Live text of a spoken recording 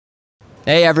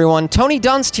Hey everyone, Tony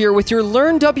Dunst here with your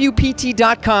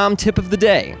LearnWPT.com tip of the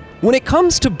day. When it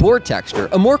comes to board texture,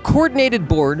 a more coordinated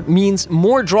board means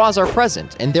more draws are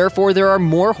present, and therefore there are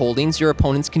more holdings your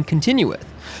opponents can continue with.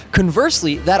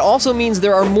 Conversely, that also means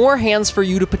there are more hands for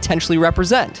you to potentially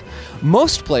represent.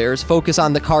 Most players focus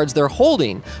on the cards they're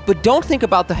holding, but don't think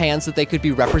about the hands that they could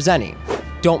be representing.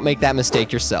 Don't make that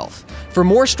mistake yourself. For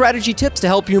more strategy tips to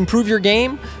help you improve your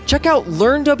game, check out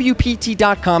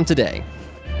LearnWPT.com today.